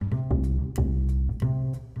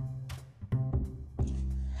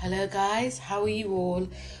Hello guys, how are you all?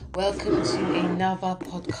 Welcome to another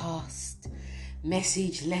podcast,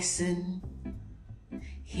 message, lesson,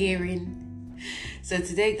 hearing. So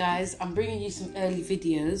today guys, I'm bringing you some early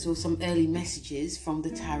videos or some early messages from the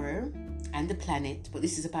tarot and the planet, but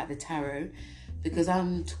this is about the tarot because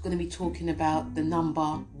I'm going to be talking about the number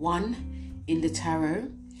 1 in the tarot.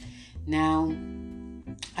 Now,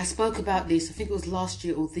 I spoke about this, I think it was last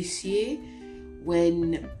year or this year,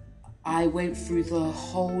 when I went through the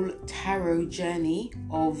whole tarot journey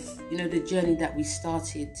of, the journey that we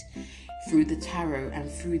started through the tarot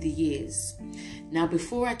and through the years. Now,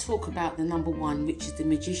 before I talk about the number 1, which is the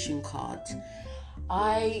Magician card,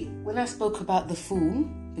 when I spoke about the Fool,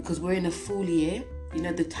 because we're in a Fool year,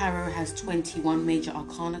 the tarot has 21 major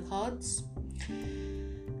arcana cards.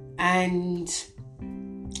 And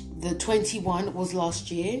the 21 was last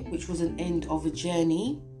year, which was an end of a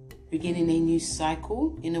journey, beginning a new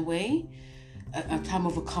cycle in a way, a time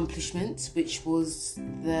of accomplishment, which was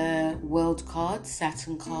the World card,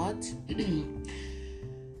 Saturn card.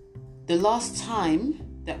 The last time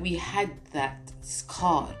that we had that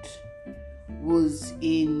card was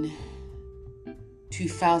in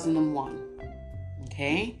 2001,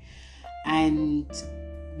 okay? And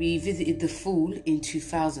we visited the Fool in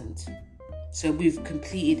 2000. So we've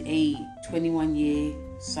completed a 21-year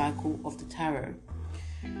cycle of the tarot.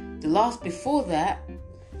 The last before that,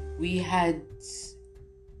 we had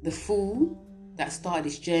the Fool that started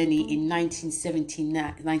its journey in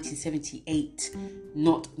 1978,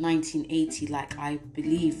 not 1980 like I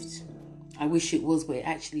believed. I wish it was, but it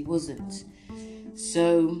actually wasn't.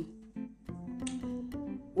 So,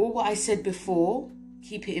 all what I said before,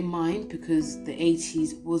 keep it in mind because the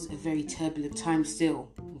 80s was a very turbulent time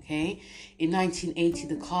still, okay? In 1980,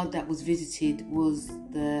 the card that was visited was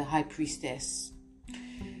the High Priestess,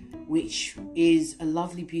 which is a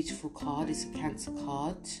lovely, beautiful card. It's a Cancer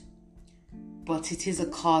card. But it is a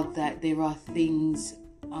card that there are things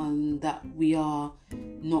that we are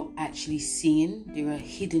not actually seeing. There are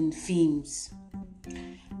hidden themes.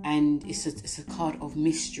 And it's a card of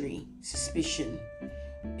mystery, suspicion,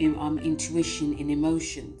 intuition, and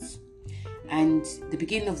emotions. And the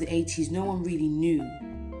beginning of the 80s, no one really knew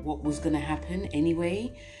what was going to happen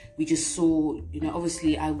anyway. We just saw,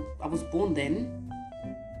 obviously I was born then,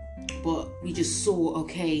 but we just saw,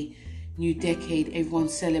 okay, new decade, everyone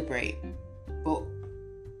celebrate. But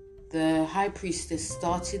the High Priestess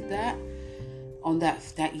started that on that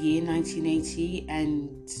year, 1980,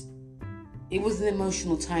 and it was an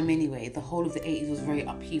emotional time anyway. The whole of the 80s was a very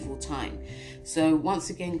upheaval time. So once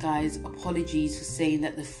again, guys, apologies for saying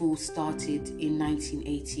that the Fool started in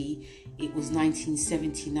 1980. It was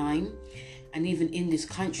 1979. And even in this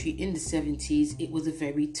country, in the 70s, it was a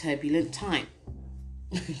very turbulent time.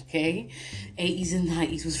 Okay, 80s and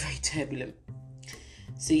 90s was very turbulent.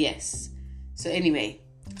 So yes, so anyway,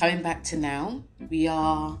 coming back to now, we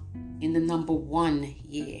are in the number 1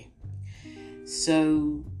 year.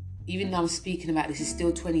 So even though I'm speaking about this, it's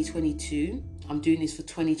still 2022. I'm doing this for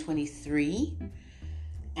 2023,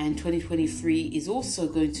 and 2023 is also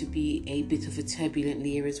going to be a bit of a turbulent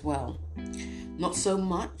year as well. Not so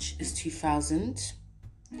much as 2000.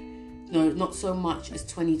 No, not so much as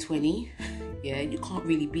 2020. Yeah, you can't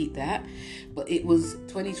really beat that. But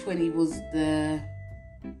 2020 was the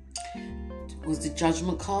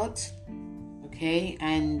Judgment card. Okay,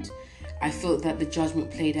 and I felt that the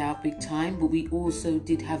Judgment played out big time, but we also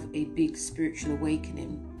did have a big spiritual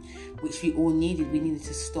awakening, which we all needed. We needed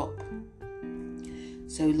to stop.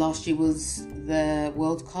 So last year was the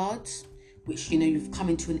World card, which, you've come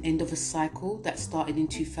into an end of a cycle that started in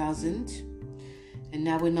 2000. And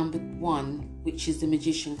now we're number 1, which is the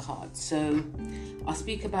Magician card. So I'll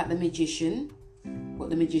speak about the Magician, what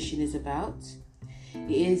the Magician is about. It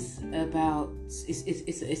is about,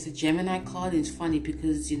 it's a Gemini card. It's funny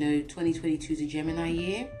because, 2022 is a Gemini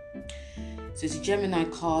year. So it's a Gemini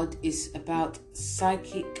card. It's about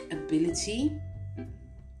psychic ability.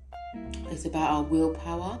 It's about our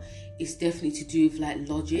willpower. It's definitely to do with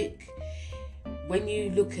logic. When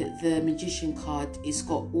you look at the Magician card, it's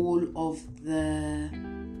got all of the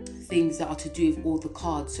things that are to do with all the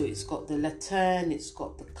cards. So it's got the Lantern, it's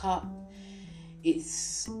got the Cup.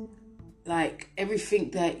 It's like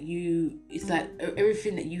everything that you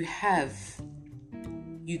have,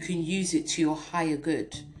 you can use it to your higher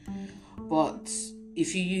good. But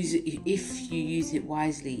if you use it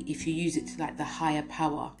wisely, if you use it to the higher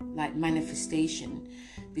power, like manifestation,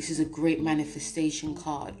 this is a great manifestation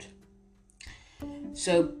card.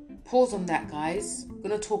 So pause on that, guys. I'm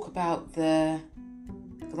going to talk about the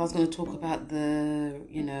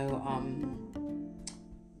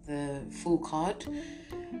Fool card.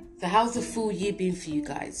 So how's the full year been for you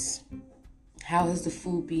guys? How has the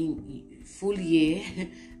full year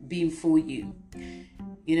been for you?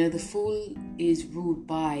 You know, the full is ruled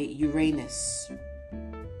by Uranus.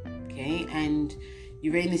 Okay, and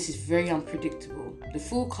Uranus is very unpredictable. The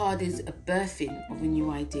Fool card is a birthing of a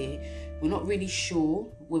new idea. We're not really sure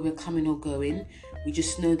where we're coming or going. We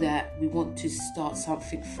just know that we want to start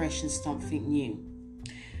something fresh and something new.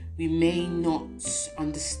 We may not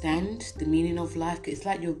understand the meaning of life. It's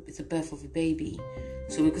like it's a birth of a baby.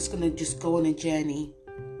 So we're just going to go on a journey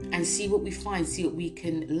and see what we find, see what we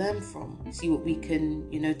can learn from, see what we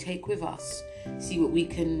can, take with us, see what we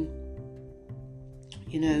can,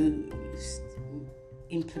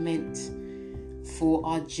 implement for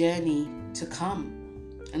our journey to come.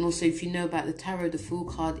 And also, if you know about the tarot, the Fool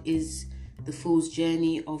card is the Fool's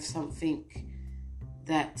journey of something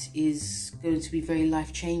that is going to be very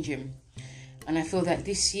life-changing. And I feel that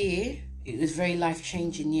this year, it was very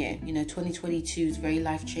life-changing year. 2022 is very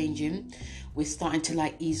life-changing. We're starting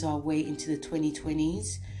to ease our way into the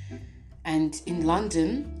 2020s. And in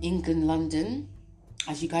London, England, London,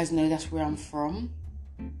 as you guys know, that's where I'm from.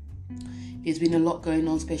 There's been a lot going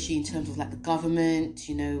on, especially in terms of the government,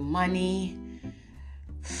 money,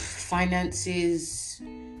 finances,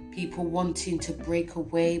 people wanting to break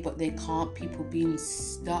away, but they can't, people being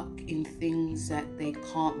stuck in things that they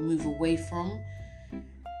can't move away from.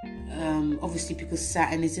 Obviously because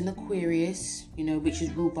Saturn is in Aquarius, which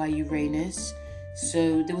is ruled by Uranus.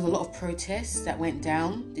 So there was a lot of protests that went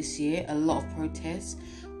down this year, a lot of protests,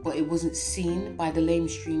 but it wasn't seen by the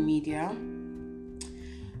mainstream media.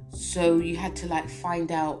 So you had to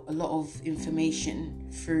find out a lot of information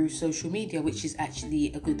through social media, which is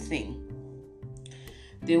actually a good thing.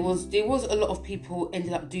 There was a lot of people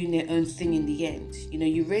ended up doing their own thing in the end.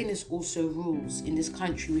 Uranus also rules in this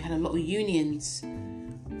country. We had a lot of unions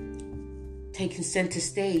taking center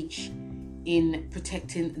stage in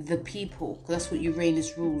protecting the people, because that's what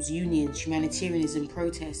Uranus rules: unions, humanitarianism,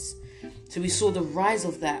 protests. So we saw the rise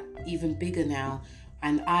of that even bigger now,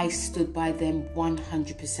 and I stood by them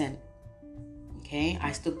 100%. Okay,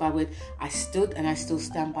 I stood and I still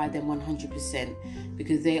stand by them 100%,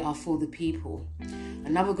 because they are for the people.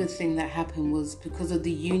 Another good thing that happened was because of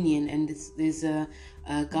the union, and there's a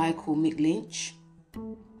guy called Mick Lynch.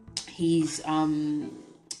 He's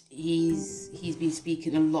been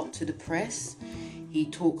speaking a lot to the press. He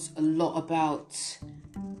talks a lot about,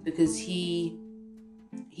 because he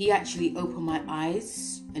actually opened my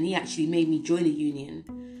eyes, and he actually made me join a union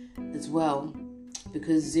as well,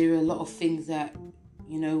 because there are a lot of things that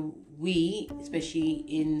we, especially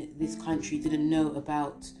in this country, didn't know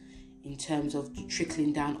about in terms of the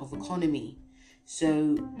trickling down of economy.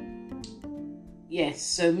 So yes,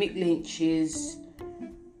 so Mick Lynch is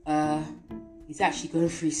he's actually going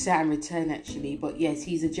through Saturn return actually, but yes,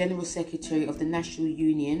 he's a General Secretary of the National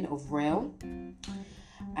Union of Rail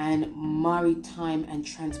and Maritime and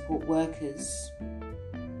Transport Workers.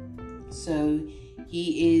 So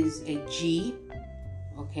he is a G,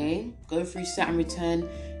 okay, going through Saturn return,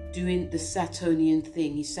 doing the Saturnian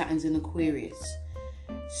thing. Saturn's in Aquarius.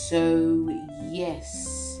 So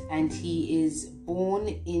yes, and he is born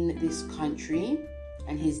in this country,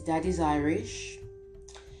 and his dad is Irish.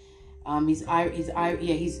 His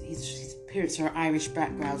parents are Irish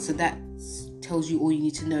background, so that tells you all you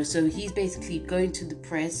need to know. So he's basically going to the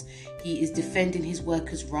press. He is defending his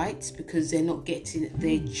workers' rights because they're not getting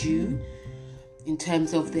their due in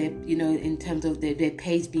terms of their, their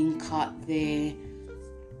pay's being cut, their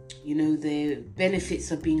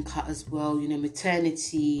benefits are being cut as well,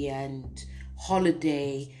 maternity and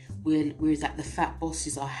holiday, whereas the fat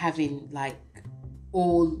bosses are having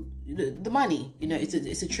all the money,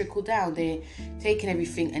 it's a trickle down. They're taking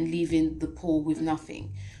everything and leaving the poor with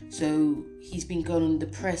nothing. So he's been going on the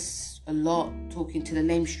press a lot, talking to the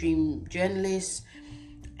mainstream journalists,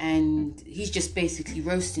 and he's just basically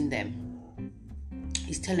roasting them.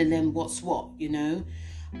 He's telling them what's what,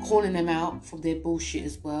 calling them out for their bullshit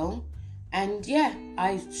as well. And yeah,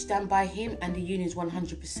 I stand by him and the unions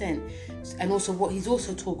 100%. And also what he's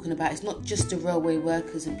also talking about is not just the railway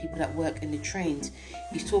workers and people that work in the trains.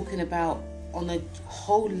 He's talking about on a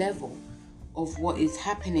whole level of what is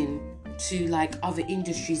happening to other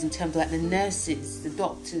industries in terms of the nurses, the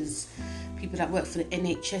doctors, people that work for the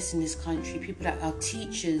NHS in this country, people that are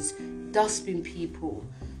teachers, dustbin people,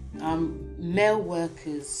 mail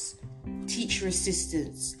workers, teacher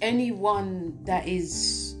assistants, anyone that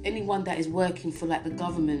is working for the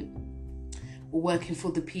government or working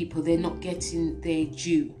for the people, they're not getting their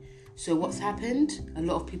due. So what's happened? A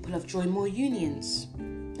lot of people have joined more unions.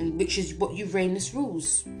 and which is what Uranus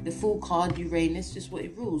rules. The full card, Uranus, is what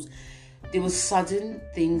it rules. There was sudden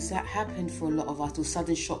things that happened for a lot of us, or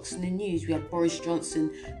sudden shocks in the news. We had Boris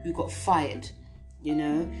Johnson who got fired,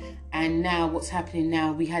 and now what's happening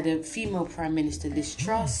now? We had a female Prime Minister, Liz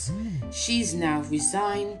Truss. She's now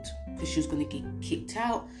resigned because she was going to get kicked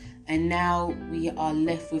out, and now we are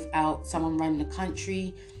left without someone running the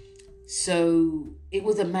country. So it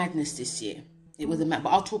was a madness this year. It was but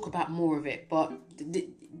I'll talk about more of it. But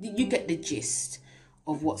you get the gist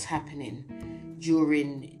of what's happening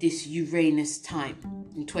during this Uranus time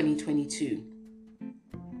in 2022.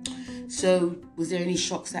 So was there any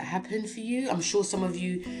shocks that happened for you? I'm sure some of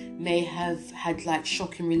you may have had like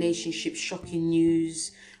shocking relationships, shocking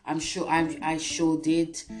news. I'm sure I sure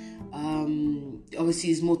did. Obviously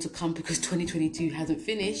there's more to come because 2022 hasn't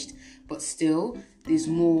finished, but still there's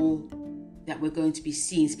more that we're going to be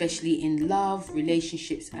seeing, especially in love,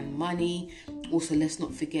 relationships and money. Also, let's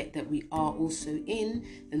not forget that we are also in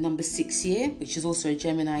the number 6 year, which is also a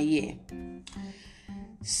Gemini year.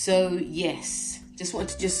 So yes, just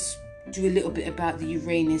wanted to do a little bit about the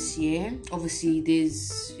Uranus year. Obviously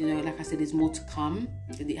there's, like I said, there's more to come.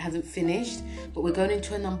 It hasn't finished, but we're going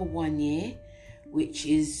into a number 1 year, which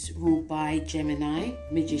is ruled by Gemini,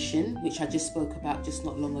 Magician, which I just spoke about just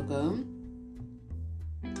not long ago.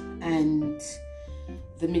 And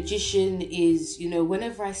the Magician is,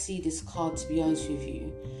 whenever I see this card, to be honest with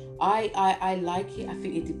you, I like it. I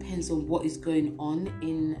think it depends on what is going on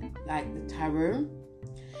in like the tarot.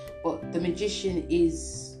 But the Magician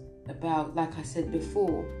is about, like I said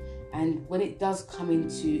before, and when it does come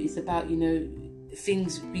into, it's about,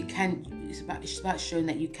 things it's about showing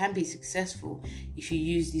that you can be successful if you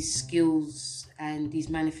use these skills and these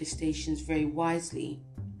manifestations very wisely.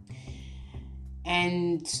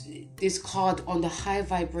 And this card on the high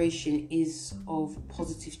vibration is of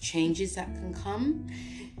positive changes that can come.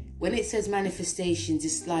 When it says manifestations,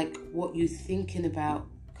 it's like what you're thinking about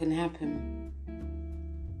can happen.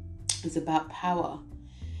 It's about power,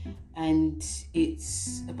 and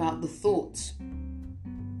it's about the thought.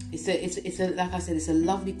 It's a like I said, it's a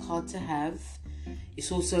lovely card to have.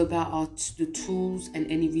 It's also about the tools and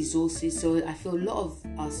any resources. So I feel a lot of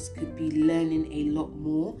us could be learning a lot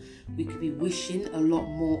more. We could be wishing a lot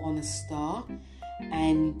more on a star.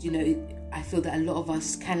 And, I feel that a lot of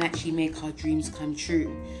us can actually make our dreams come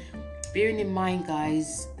true. Bearing in mind,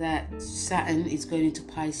 guys, that Saturn is going into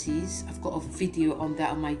Pisces. I've got a video on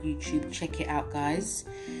that on my YouTube. Check it out, guys.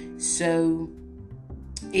 So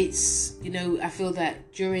it's, I feel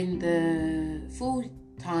that during the full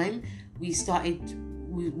time, we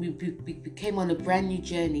came on a brand new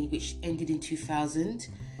journey, which ended in 2000,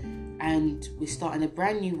 and we're starting a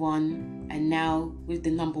brand new one. And now with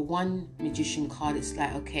the number 1 Magician card, it's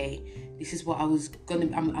like, okay, this is what I was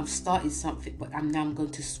I'm starting something, but I'm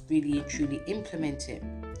going to really and truly implement it.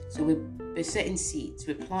 So we're setting seeds,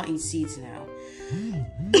 we're planting seeds now,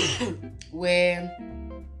 where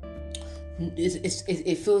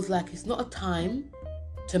it feels like it's not a time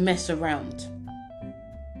to mess around.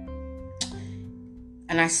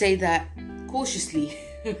 And I say that cautiously,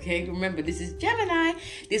 okay? Remember, this is Gemini.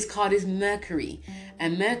 This card is Mercury.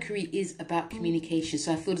 And Mercury is about communication.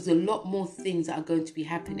 So I feel there's a lot more things that are going to be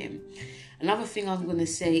happening. Another thing I'm going to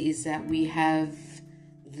say is that we have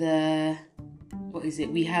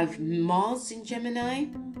we have Mars in Gemini,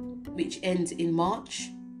 which ends in March.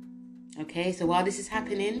 Okay, so while this is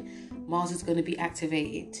happening, Mars is going to be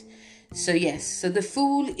activated. So yes, so the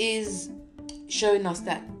Fool is showing us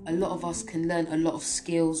that a lot of us can learn a lot of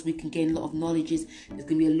skills. We can gain a lot of knowledges. There's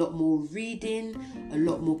going to be a lot more reading, a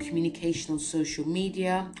lot more communication on social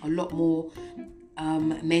media, a lot more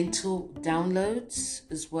mental downloads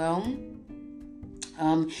as well.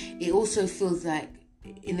 It also feels like,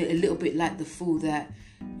 in a little bit like the Fool, that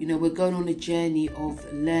we're going on a journey of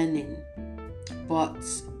learning, but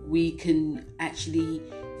we can actually,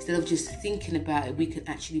 instead of just thinking about it, we can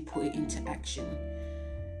actually put it into action.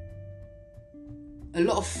 A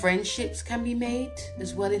lot of friendships can be made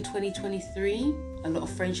as well in 2023. A lot of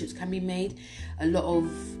friendships can be made. A lot of,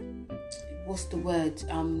 what's the word?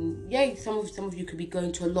 Some of you could be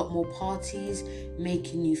going to a lot more parties,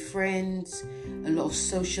 making new friends, a lot of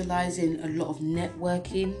socializing, a lot of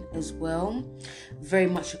networking as well. Very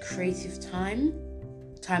much a creative time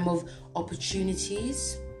of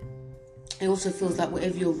opportunities. It also feels like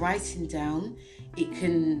whatever you're writing down, it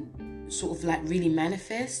can sort of like really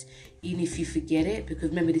manifest, even if you forget it, because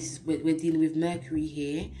remember, we're dealing with Mercury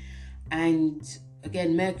here, and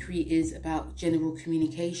again, Mercury is about general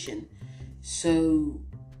communication. So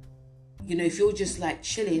if you're just like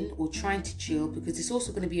chilling or trying to chill, because it's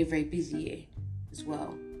also going to be a very busy year as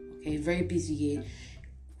well. Okay, very busy year.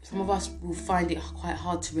 some of us will find it quite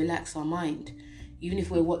hard to relax our mind. Even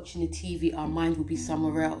if we're watching the TV, our mind will be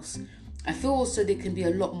somewhere else. I feel also there can be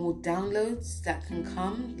a lot more downloads that can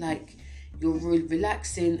come, like you're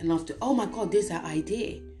relaxing and after, oh my God, there's that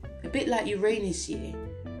idea. A bit like Uranus year.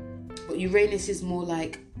 But Uranus is more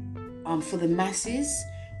like for the masses,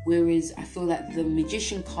 whereas I feel like the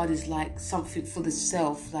Magician card is like something for the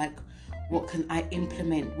self, like what can I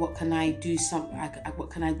implement? What can I do? What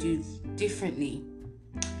can I do differently?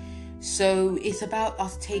 So it's about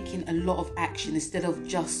us taking a lot of action instead of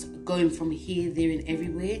just going from here, there, and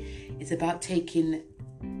everywhere. It's about taking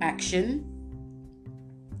action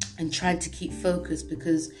and trying to keep focused,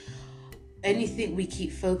 because anything we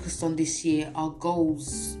keep focused on this year, our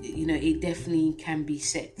goals, it definitely can be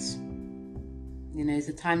set. It's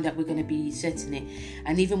the time that we're going to be setting it.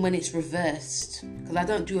 And even when it's reversed, because I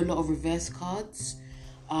don't do a lot of reverse cards,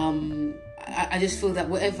 I just feel that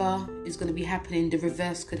whatever is going to be happening, the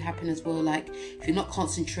reverse could happen as well. Like if you're not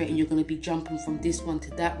concentrating, you're going to be jumping from this one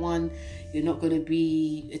to that one. You're not going to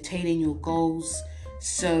be attaining your goals.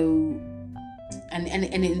 So, and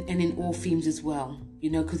in all themes as well,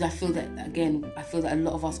 because I feel that a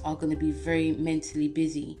lot of us are going to be very mentally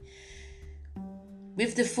busy.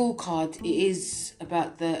 With the Fool card, it is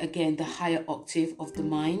about the higher octave of the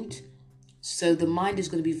mind. So the mind is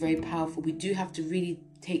going to be very powerful. We do have to really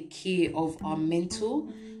take care of our mental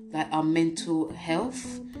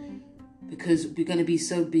health, because we're going to be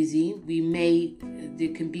so busy.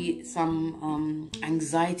 There can be some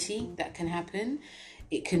anxiety that can happen.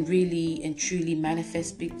 It can really and truly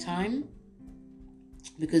manifest big time,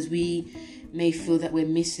 because we may feel that we're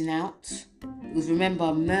missing out. Because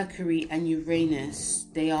remember, Mercury and Uranus,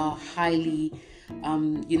 they are highly,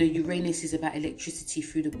 Uranus is about electricity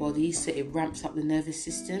through the body, so it ramps up the nervous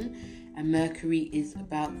system. And Mercury is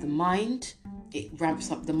about the mind. It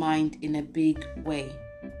ramps up the mind in a big way.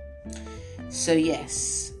 So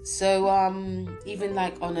yes. So even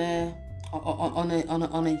like on a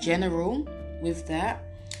general with that,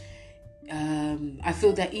 I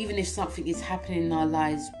feel that even if something is happening in our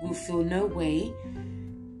lives, we'll feel no way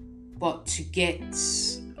but to get,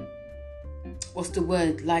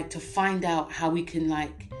 to find out how we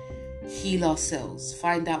can heal ourselves,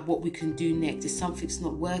 find out what we can do next. If something's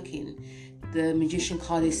not working, the Magician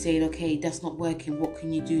card is saying, okay, that's not working, what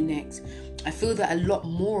can you do next? I feel that a lot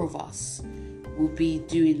more of us will be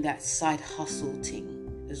doing that side hustle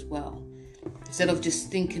thing as well. Instead of just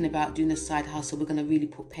thinking about doing a side hustle, we're going to really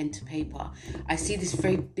put pen to paper. I see this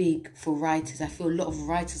very big for writers. I feel a lot of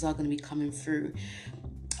writers are going to be coming through.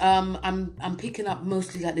 I'm picking up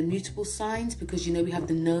mostly the mutable signs, because we have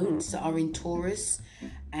the nodes that are in Taurus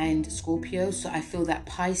and Scorpio. So I feel that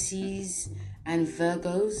Pisces and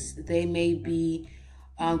Virgos, they may be,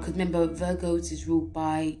 because remember, Virgos is ruled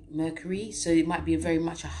by Mercury, so it might be very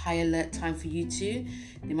much a high alert time for you too.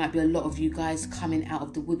 There might be a lot of you guys coming out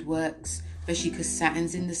of the woodworks, especially because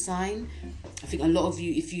Saturn's in the sign. I think a lot of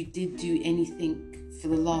you, if you did do anything for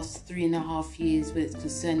the last 3.5 years, whether it's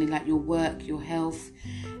concerning your work, your health,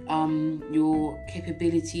 your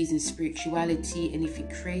capabilities in spirituality, anything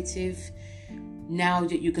creative, now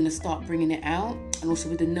that you're going to start bringing it out. And also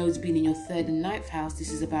with the nodes being in your 3rd and 9th house,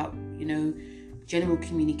 this is about, general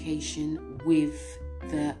communication with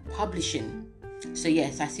the publishing. So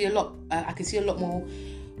yes, I can see a lot more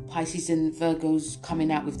Pisces and Virgos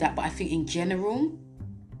coming out with that. But I think in general,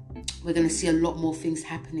 we're going to see a lot more things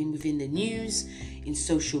happening within the news, in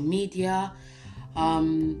social media.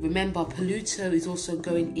 Remember, Pluto is also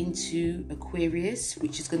going into Aquarius,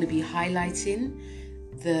 which is going to be highlighting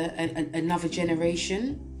another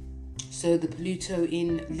generation. So the Pluto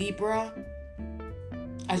in Libra,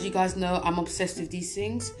 as you guys know, I'm obsessed with these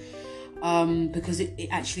things, because it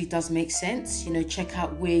actually does make sense. Check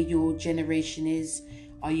out where your generation is.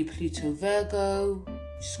 Are you Pluto Virgo,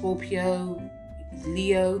 Scorpio,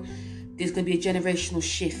 Leo? There's going to be a generational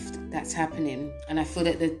shift that's happening. And I feel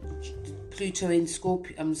that the Pluto in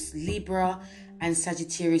Scorpio, Libra and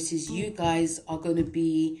Sagittarius, is you guys are going to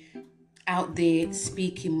be out there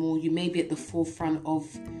speaking more. You may be at the forefront of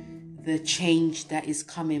the change that is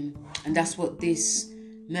coming. And that's what this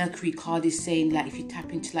Mercury card is saying. If you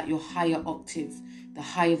tap into your higher octave, the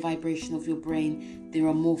higher vibration of your brain, there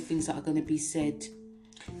are more things that are going to be said.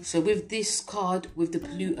 So with this card, with the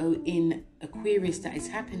Pluto in Aquarius that is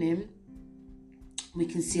happening, we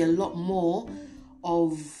can see a lot more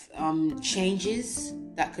of changes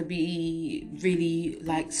that could be really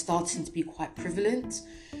starting to be quite prevalent.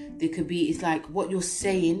 There could be, it's what you're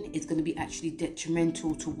saying is going to be actually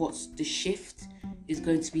detrimental to what's the shift is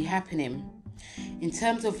going to be happening. In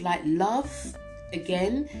terms of love,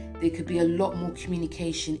 again, there could be a lot more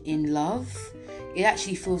communication in love. it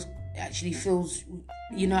actually feels,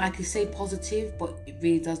 I could say positive, but it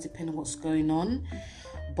really does depend on what's going on.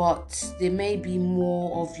 But there may be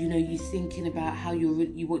more of, you thinking about how you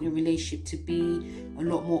want your relationship to be, a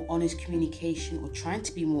lot more honest communication, or trying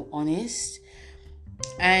to be more honest.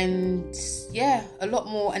 And yeah, a lot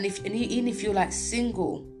more. And even if you're like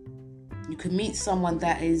single, you can meet someone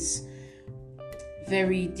that is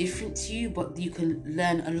very different to you, but you can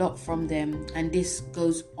learn a lot from them. And this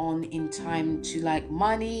goes on in time to like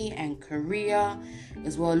money and career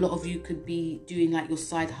as well. A lot of you could be doing like your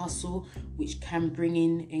side hustle, which can bring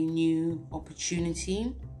in a new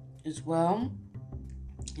opportunity as well.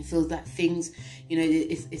 It feels that things,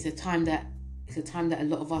 it's a time that a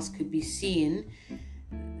lot of us could be seeing.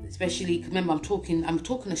 Especially, remember, I'm talking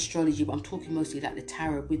astrology, but I'm talking mostly like the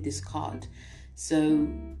tarot with this card. So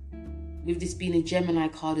with this being a Gemini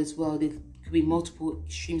card as well, there could be multiple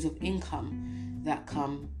streams of income that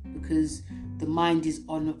come, because the mind is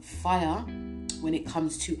on fire when it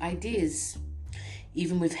comes to ideas.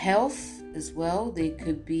 Even with health as well, there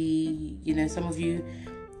could be, some of you,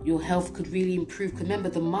 your health could really improve. Remember,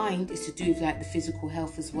 the mind is to do with like the physical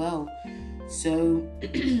health as well. So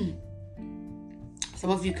some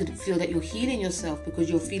of you could feel that you're healing yourself because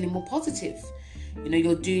you're feeling more positive.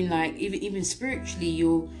 You're doing like, even spiritually,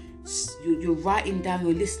 you're writing down,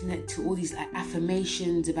 you're listening to all these like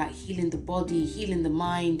affirmations about healing the body, healing the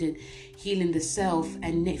mind, and healing the self.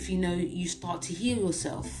 And if you start to heal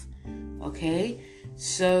yourself. Okay,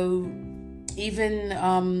 so even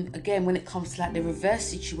again, when it comes to like the reverse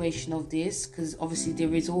situation of this, because obviously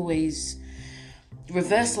there is always the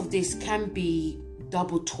reverse of this, can be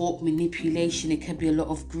double talk, manipulation. It could be a lot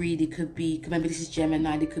of greed. It could be, remember, this is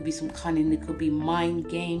Gemini, there could be some cunning, there could be mind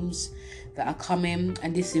games that are coming,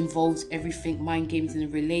 and this involves everything: mind games in a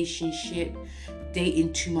relationship,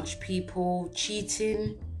 dating too much people,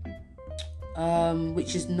 cheating,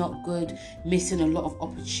 which is not good, missing a lot of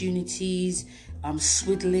opportunities,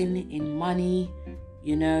 swindling in money,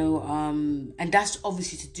 and that's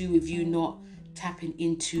obviously to do with you not tapping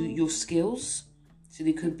into your skills. So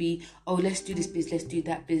there could be, let's do this business, let's do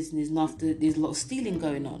that business, and after there's a lot of stealing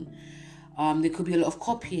going on. There could be a lot of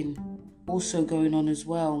copying also going on as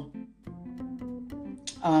well.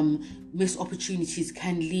 Missed opportunities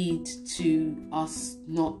can lead to us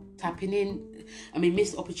not tapping in.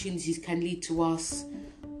 Missed opportunities can lead to us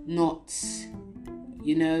not,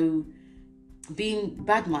 being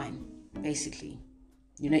bad mind, basically.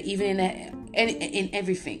 Even in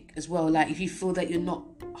everything as well. Like if you feel that you're not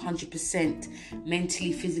 100%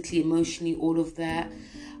 mentally, physically, emotionally, all of that,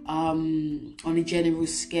 on a general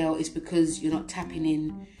scale, it's because you're not tapping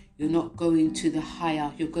in. You're not going to the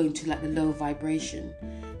higher, you're going to like the lower vibration.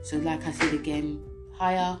 So like I said again,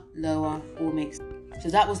 higher, lower, all makes sense. So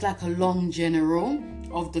that was like a long general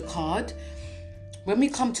of the card. When we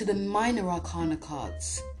come to the minor arcana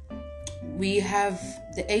cards, we have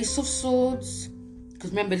the Ace of Swords,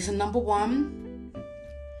 because remember, this is number 1.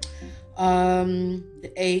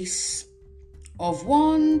 The Ace of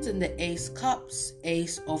Wands and the Ace Cups,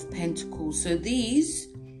 Ace of Pentacles. So these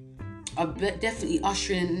are definitely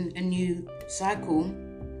ushering a new cycle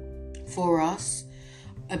for us.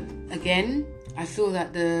 Again, I feel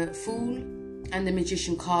that the Fool and the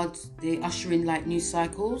Magician cards, they usher in like new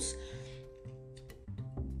cycles.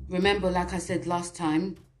 Remember, like I said last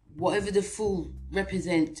time, whatever the Fool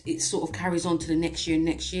represents, it sort of carries on to the next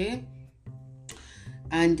year.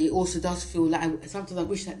 And it also does feel like, sometimes I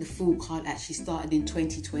wish that the Fool card actually started in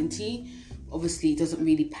 2020. Obviously, it doesn't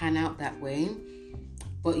really pan out that way.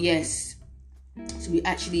 But yes, so we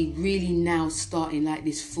actually really now starting like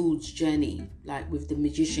this Fool's journey, like with the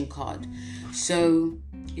Magician card. So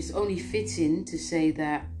it's only fitting to say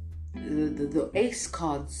that the Ace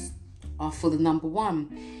cards are for the number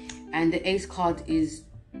 1. And the Ace card is,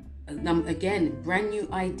 again, brand new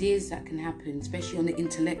ideas that can happen, especially on the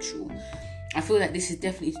intellectual. I feel like this is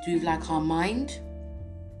definitely to do with like our mind,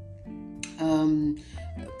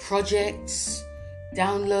 projects,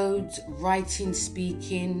 downloads, writing,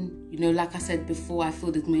 speaking. Like I said before, I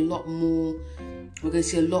feel there's going to be a lot more, we're going to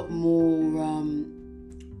see a lot more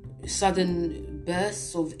sudden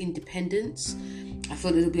bursts of independence. I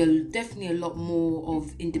feel there'll be definitely a lot more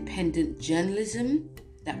of independent journalism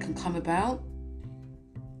that can come about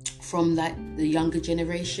from like the younger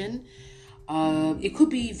generation. It could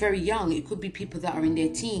be very young. It could be people that are in their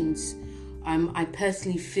teens. I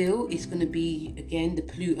personally feel it's going to be, again, the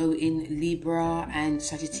Pluto in Libra and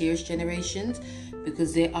Sagittarius generations,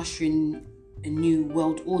 because they're ushering a new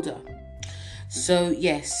world order. So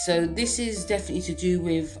yes, so this is definitely to do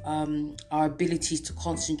with our abilities to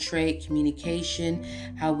concentrate, communication,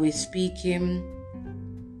 how we're speaking,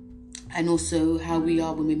 and also how we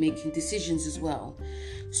are when we're making decisions as well.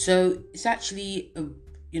 So it's actually,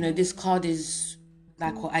 this card is,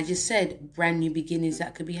 like what I just said, brand new beginnings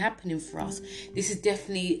that could be happening for us. This is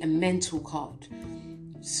definitely a mental card.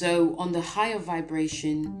 So on the higher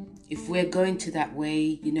vibration, if we're going to that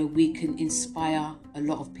way, we can inspire a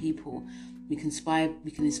lot of people. We can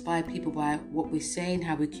inspire people by what we're saying,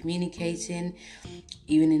 how we're communicating,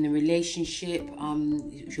 even in a relationship.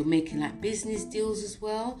 If you're making like business deals as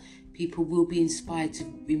well, people will be inspired to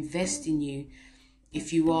invest in you.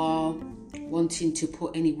 If you are wanting to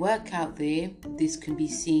put any work out there, this can be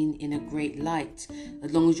seen in a great light,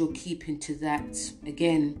 as long as you're keeping to that,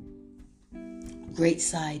 again, great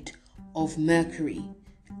side of Mercury.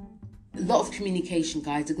 A lot of communication,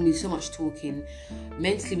 guys. There's going to be so much talking.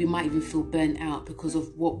 Mentally, we might even feel burnt out because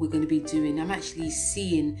of what we're going to be doing. I'm actually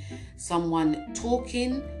seeing someone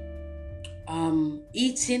talking,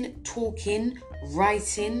 eating, talking,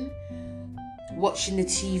 writing, watching the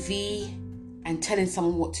TV, and telling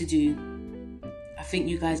someone what to do. I think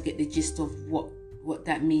you guys get the gist of what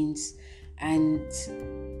that means. And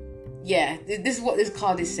yeah, this is what this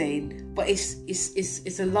card is saying. But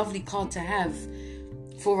it's a lovely card to have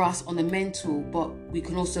for us on the mental, but we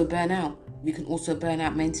can also burn out. We can also burn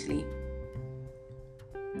out mentally.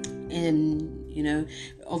 And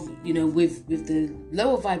with the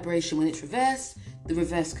lower vibration, when it's reversed, the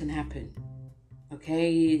reverse can happen.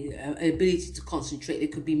 Okay, ability to concentrate. There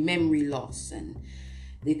could be memory loss, and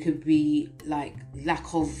there could be like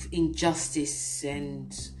lack of injustice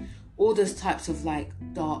and all those types of like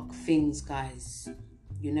dark things, guys.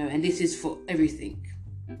 And this is for everything.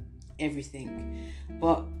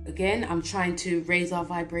 But again, I'm trying to raise our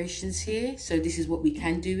vibrations here, so this is what we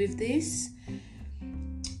can do with this.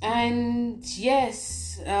 And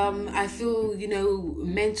yes, I feel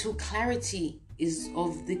mental clarity is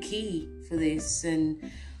of the key for this, and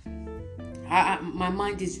my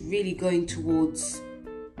mind is really going towards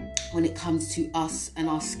when it comes to us and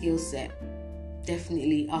our skill set.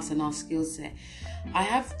 Definitely us and our skill set. I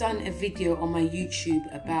have done a video on my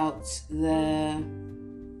YouTube about the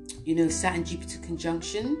Saturn-Jupiter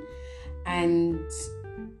conjunction, and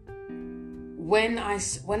when I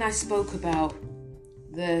spoke about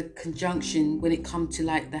the conjunction, when it comes to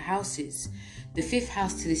like the houses, the 5th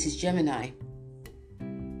house to this is Gemini,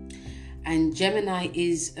 and Gemini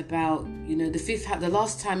is about the 5th house. The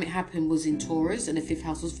last time it happened was in Taurus, and the 5th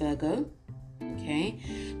house was Virgo. Okay,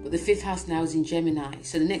 but the 5th house now is in Gemini.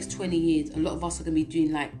 So the next 20 years, a lot of us are going to be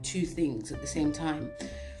doing like 2 things at the same time.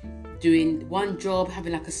 Doing one job,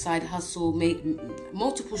 having like a side hustle, make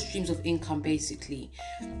multiple streams of income basically.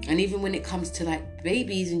 And even when it comes to like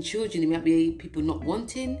babies and children, there might be people not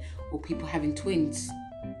wanting or people having twins.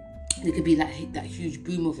 There could be like that huge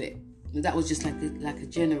boom of it. That was just like a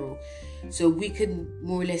general. So we could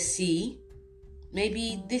more or less see,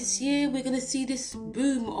 maybe this year we're going to see this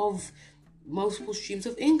boom of multiple streams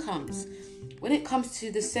of incomes. When it comes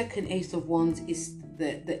to the second Ace of Wands, is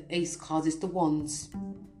the Ace card, is the Wands.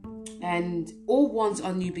 And all wands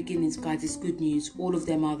are new beginnings, guys. It's good news. All of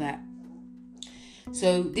them are that.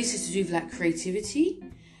 So this is to do with like creativity.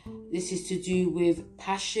 This is to do with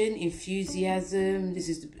passion, enthusiasm. This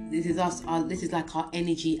is us. This is like our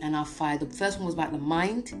energy and our fire. The first one was about the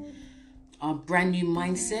mind, our brand new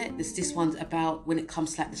mindset. This one's about when it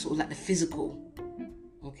comes to like the sort of like the physical.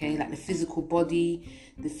 Okay, like the physical body,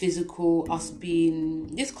 the physical us being.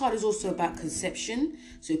 This card is also about conception,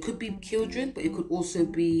 so it could be children, but it could also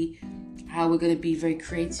be how we're going to be very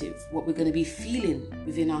creative, what we're going to be feeling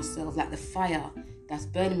within ourselves, like the fire that's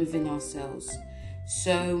burning within ourselves.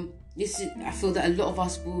 So I feel that a lot of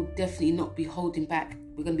us will definitely not be holding back.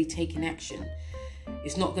 We're going to be taking action.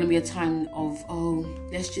 It's not going to be a time of,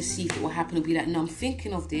 let's just see if it will happen. It'll be like, no, I'm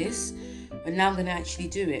thinking of this, but now I'm going to actually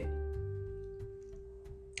do it.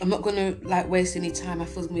 I'm not going to like waste any time. I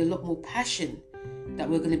feel there's going to be a lot more passion that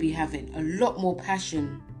we're going to be having. A lot more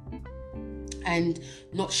passion. And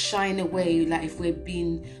not shying away, like if we're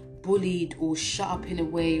being bullied or shut up in a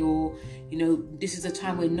way, or, this is a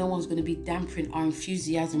time where no one's going to be dampening our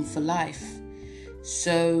enthusiasm for life.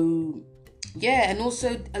 So, yeah, and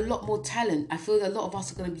also a lot more talent. I feel that a lot of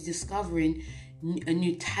us are going to be discovering a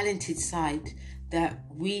new talented side that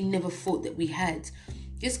we never thought that we had.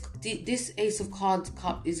 This Ace of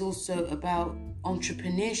Cup is also about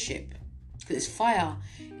entrepreneurship, because it's fire,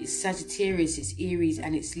 it's Sagittarius, it's Aries,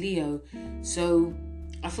 and it's Leo. So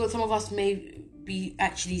I feel some of us may be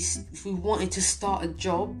actually, if we wanted to start a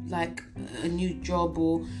job, like a new job,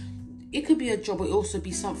 or it could be a job, but it also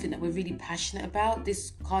be something that we're really passionate about.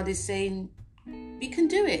 This card is saying we can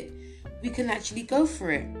do it. We can actually go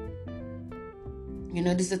for it.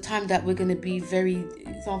 There's a time that we're going to be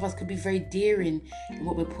some of us could be very daring in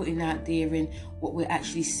what we're putting out there and what we're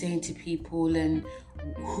actually saying to people and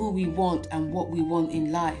who we want and what we want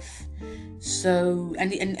in life. So,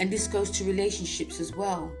 and this goes to relationships as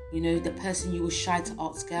well. The person you were shy to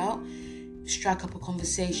ask out, strike up a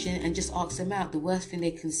conversation and just ask them out. The worst thing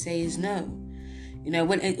they can say is no.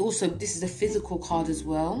 This is a physical card as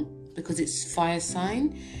well, because it's fire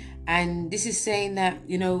sign. And this is saying that,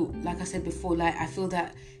 like I said before, like I feel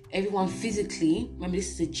that everyone physically, remember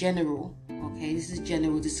this is a general, okay? This is a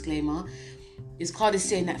general disclaimer. This card is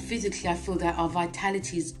saying that physically, I feel that our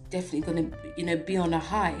vitality is definitely going to, be on a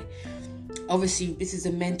high. Obviously, this is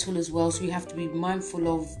a mental as well, so we have to be mindful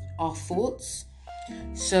of our thoughts.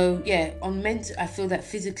 So, yeah, on mental, I feel that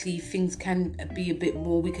physically things can be a bit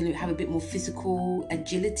more, we can have a bit more physical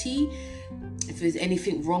agility. If there's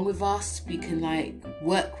anything wrong with us, we can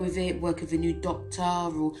work with a new doctor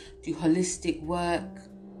or do holistic work.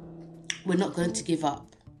 We're not going to give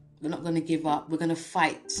up. We're not going to give up. We're going to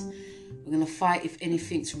fight. We're going to fight if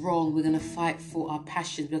anything's wrong. We're going to fight for our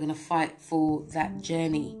passions. We're going to fight for that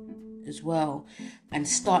journey as well. And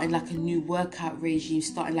starting a new workout regime,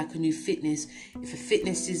 starting a new fitness. If a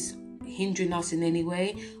fitness is hindering us in any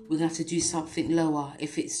way, we're going to have to do something lower.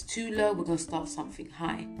 If it's too low, we're going to start something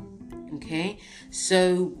high. Okay,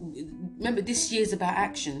 so remember, this year is about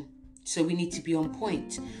action, so we need to be on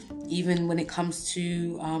point, even when it comes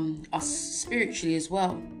to us spiritually as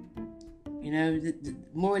well.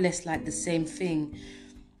 More or less the same thing.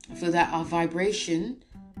 I feel that our vibration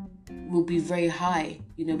will be very high.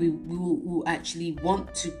 We will actually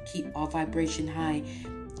want to keep our vibration high,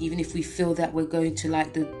 even if we feel that we're going to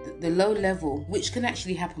the low level, which can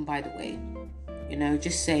actually happen, by the way.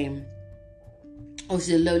 Just saying.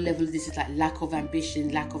 Obviously, the low level of this is lack of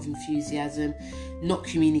ambition, lack of enthusiasm, not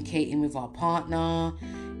communicating with our partner.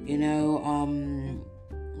 It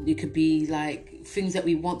could be things that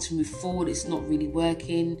we want to move forward, it's not really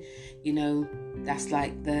working. That's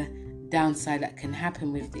the downside that can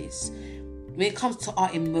happen with this. When it comes to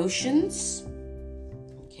our emotions,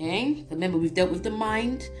 okay, remember we've dealt with the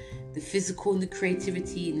mind, the physical and the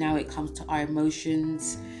creativity. Now it comes to our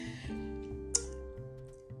emotions.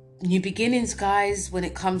 New beginnings, guys, when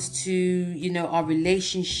it comes to, our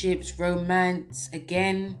relationships, romance,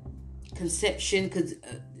 again, conception, because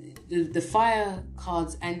the fire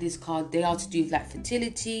cards and this card, they are to do with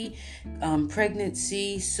fertility,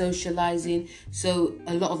 pregnancy, socializing. So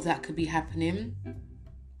a lot of that could be happening.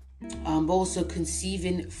 But also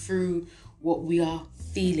conceiving through what we are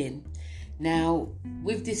feeling. Now,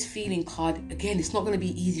 with this feeling card, again, it's not going to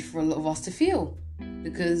be easy for a lot of us to feel,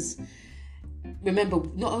 because remember,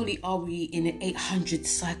 not only are we in an 800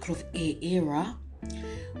 cycle of air era,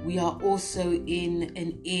 we are also in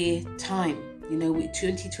an air time.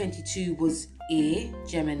 2022 was air,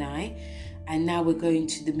 Gemini, and now we're going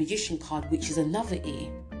to the Magician card, which is another air.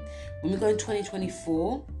 When we go in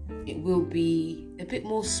 2024, it will be a bit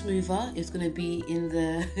more smoother. It's going to be in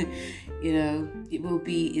the, it will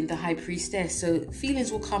be in the High Priestess. So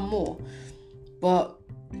feelings will come more. But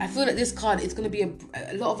I feel that this card, it's going to be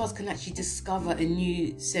a lot of us can actually discover a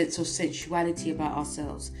new sense of sensuality about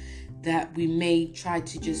ourselves that we may try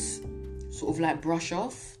to just sort of brush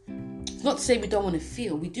off. It's not to say we don't want to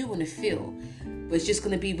feel. We do want to feel. But it's just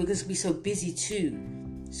going to be, we're going to be so busy too.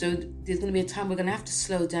 So there's going to be a time we're going to have to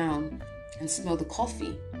slow down and smell the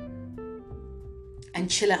coffee and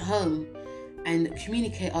chill at home and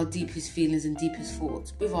communicate our deepest feelings and deepest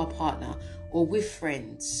thoughts with our partner or with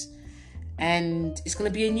friends. And it's going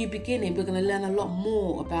to be a new beginning. We're going to learn a lot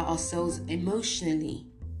more about ourselves emotionally.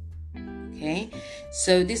 Okay?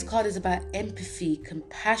 So this card is about empathy,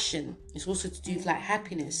 compassion. It's also to do with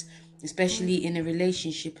happiness, especially in a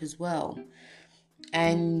relationship as well.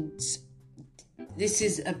 And this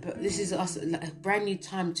is us a brand new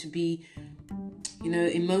time to be,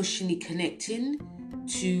 emotionally connecting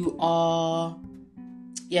to our,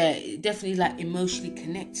 definitely emotionally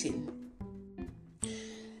connecting.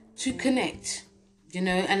 To connect,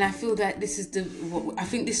 and I feel that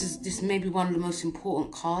this may be one of the most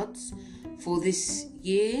important cards for this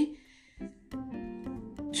year,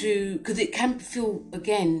 because it can feel,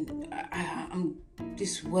 again,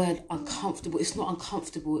 this word uncomfortable. It's not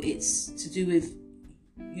uncomfortable. It's to do with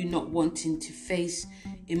you not wanting to face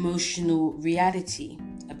emotional reality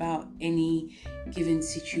about any given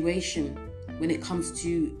situation when it comes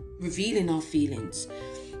to revealing our feelings.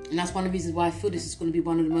 And that's one of the reasons why I feel this is going to be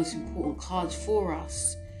one of the most important cards for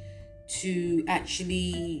us to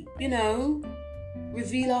actually,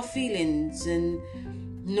 reveal our feelings and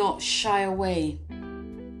not shy away.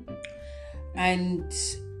 And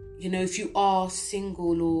if you are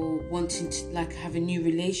single or wanting to like have a new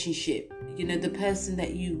relationship, the person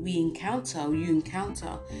that you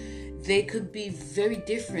encounter, they could be very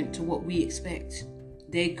different to what we expect.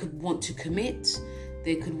 They could want to commit.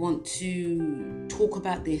 They could want to talk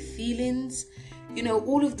about their feelings.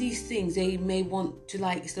 All of these things. They may want to,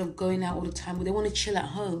 like, instead of going out all the time, they want to chill at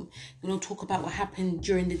home. They want to talk about what happened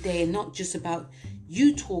during the day, and not just about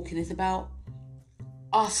you talking. It's about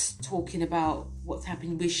us talking about what's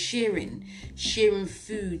happening. We're sharing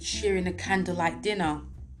food, sharing a candlelight dinner.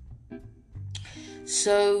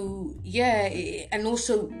 So yeah, and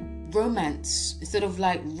also romance. Instead of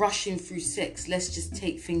like rushing through sex, let's just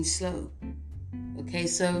take things slow. Okay,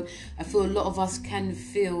 so I feel a lot of us can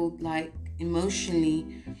feel like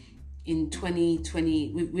emotionally in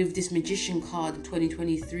 2020 with this Magician card in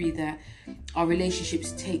 2023 that our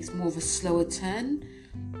relationships takes more of a slower turn.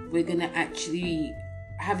 We're gonna actually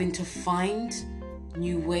having to find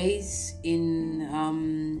new ways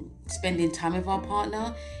in spending time with our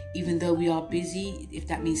partner, even though we are busy. If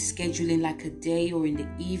that means scheduling like a day or in the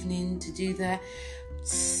evening to do that,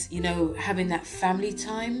 having that family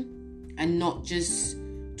time and not just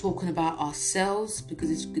talking about ourselves, because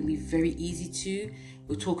it's going to be very easy to.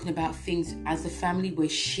 We're talking about things as a family. We're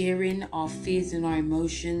sharing our fears and our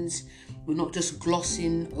emotions. We're not just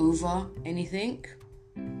glossing over anything.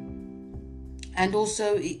 And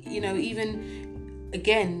also, even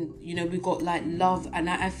again, we've got like love, and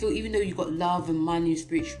I feel even though you've got love and money and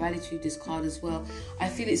spirituality with this card as well, I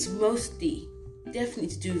feel it's definitely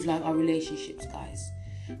to do with like our relationships, guys.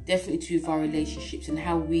 Definitely to do with our relationships and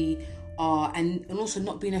how we are, and also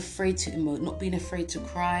not being afraid to emote, not being afraid to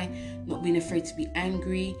cry, not being afraid to be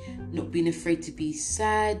angry, not being afraid to be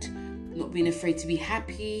sad, not being afraid to be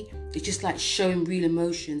happy. It's just like showing real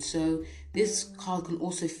emotion. So this card can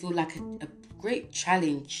also feel like a great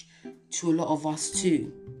challenge to a lot of us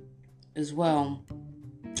too as well.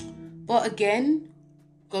 But again,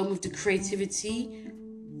 going with the creativity,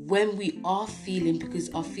 when we are feeling, because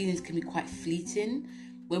our feelings can be quite fleeting,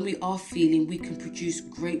 when we are feeling, we can produce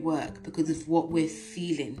great work because of what we're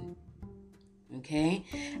feeling. Okay,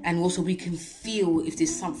 and also we can feel if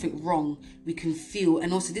there's something wrong. We can feel,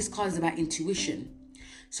 and also this card is about intuition.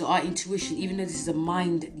 So our intuition, even though this is a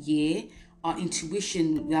mind year, our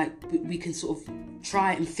intuition, like we can sort of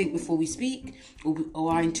try and think before we speak, or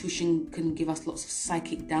our intuition can give us lots of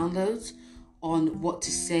psychic downloads on what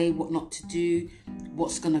to say, what not to do,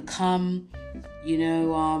 what's gonna come.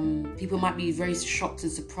 People might be very shocked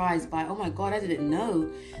and surprised by, oh my God, I didn't know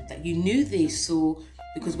that you knew this, or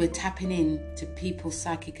because we're tapping into people's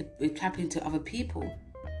psychic, we're tapping into other people.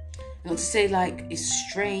 Not to say like it's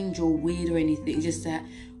strange or weird or anything, just that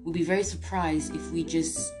we'll be very surprised if we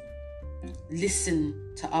just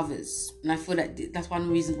listen to others. And I feel that that's one of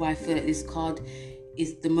the reasons why I feel that this card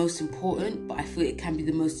is the most important, but I feel it can be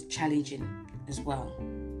the most challenging as well.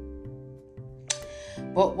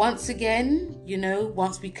 But once again,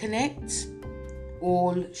 once we connect,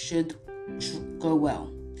 all should go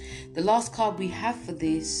well. The last card we have for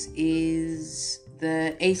this is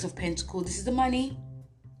the Ace of Pentacles. This is the money.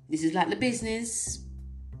 This is like the business.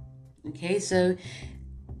 Okay, so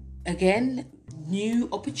again, new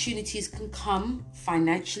opportunities can come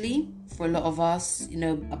financially for a lot of us,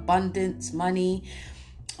 abundance, money.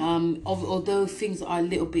 Although things are a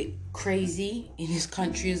little bit crazy in this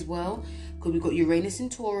country as well, because we've got Uranus in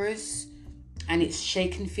Taurus and it's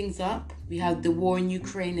shaking things up. We have the war in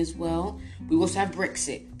Ukraine as well. We also have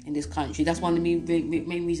Brexit in this country. That's one of the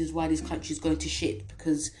main reasons why this country is going to shit,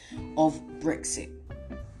 because of Brexit.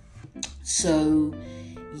 So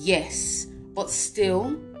yes, but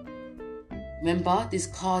still, remember, this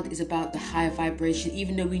card is about the higher vibration.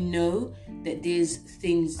 Even though we know that there's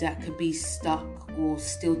things that could be stuck or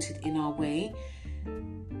stilted in our way,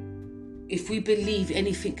 if we believe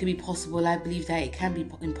anything can be possible, I believe that it can be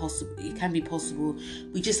impossible. It can be possible.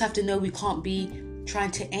 We just have to know we can't be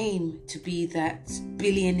trying to aim to be that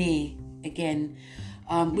billionaire again.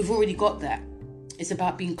 We've already got that. It's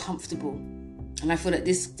about being comfortable. And I feel that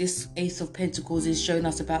this Ace of Pentacles is showing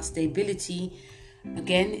us about stability.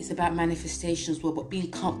 Again, it's about manifestation as well, but being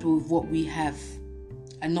comfortable with what we have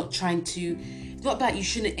and not trying to. It's not about you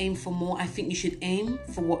shouldn't aim for more. I think you should aim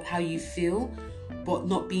for how you feel, but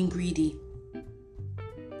not being greedy.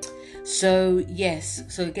 So yes,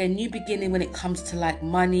 so again, new beginning when it comes to like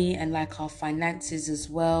money and like our finances as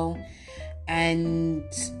well. And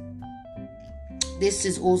this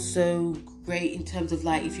is also great in terms of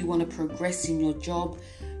like if you want to progress in your job,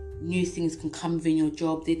 new things can come within your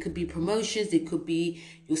job. There could be promotions, there could be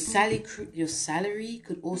your salary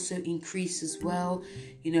could also increase as well.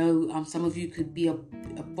 Some of you could be a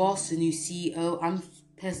boss, a new CEO. I'm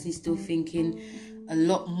personally still thinking a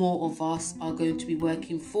lot more of us are going to be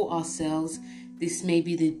working for ourselves. This may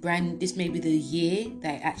be the year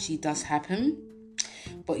that it actually does happen.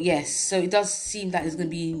 But yes, so it does seem that there's going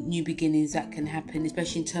to be new beginnings that can happen,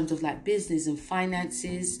 especially in terms of like business and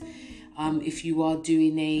finances. If you are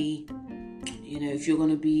doing if you're going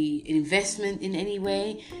to be an investment in any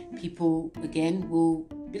way, people again will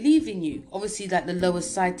believe in you. Obviously, like the lower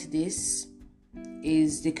side to this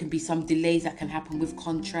is there could be some delays that can happen with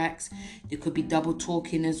contracts. There could be double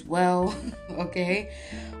talking as well. Okay.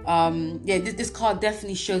 This card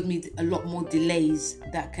definitely shows me a lot more delays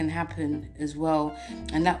that can happen as well.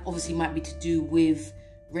 And that obviously might be to do with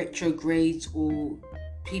retrogrades or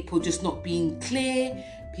people just not being clear,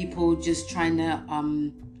 people just trying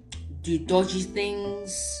to do dodgy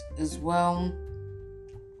things as well.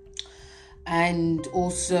 And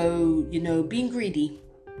also, being greedy.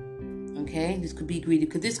 Okay, this could be greedy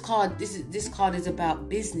because this card is about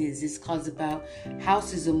business. This card is about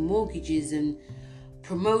houses and mortgages and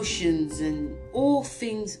promotions and all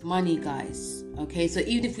things money, guys. Okay, so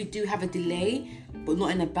even if we do have a delay, but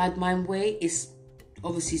not in a bad mind way, it's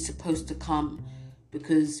obviously supposed to come,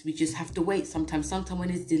 because we just have to wait sometimes when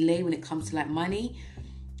it's delay, when it comes to like money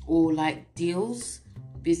or like deals,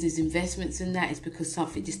 business investments and that, it's because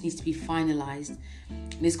something just needs to be finalized.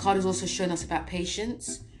 And this card is also showing us about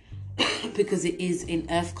patience, because it is an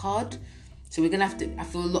earth card. So we're gonna have to, I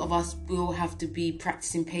feel a lot of us will have to be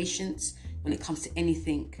practicing patience when it comes to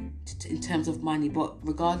anything in terms of money. But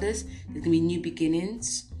regardless, there's gonna be new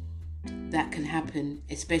beginnings that can happen,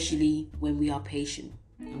 especially when we are patient.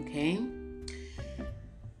 Okay,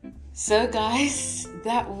 so guys,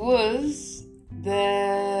 that was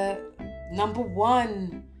the number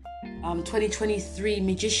one 2023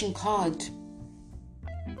 Magician card.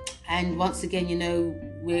 And once again,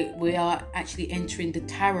 we are actually entering the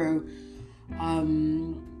tarot,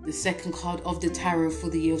 the second card of the tarot for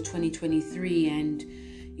the year of 2023. And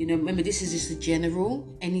remember, this is just a general,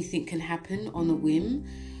 anything can happen on a whim.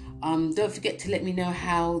 Don't forget to let me know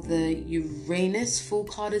how the Uranus full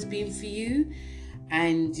card has been for you,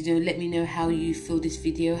 and let me know how you feel this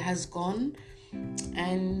video has gone.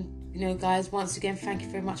 And guys, once again, thank you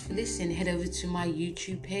very much for listening. Head over to my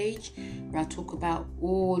YouTube page where I talk about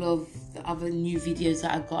all of the other new videos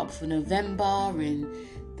that I got up for November and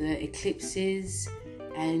the eclipses.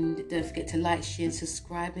 And don't forget to like, share and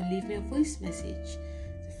subscribe and leave me a voice message.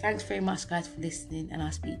 So thanks very much, guys, for listening, and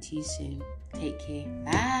I'll speak to you soon. Take care.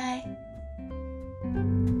 Bye.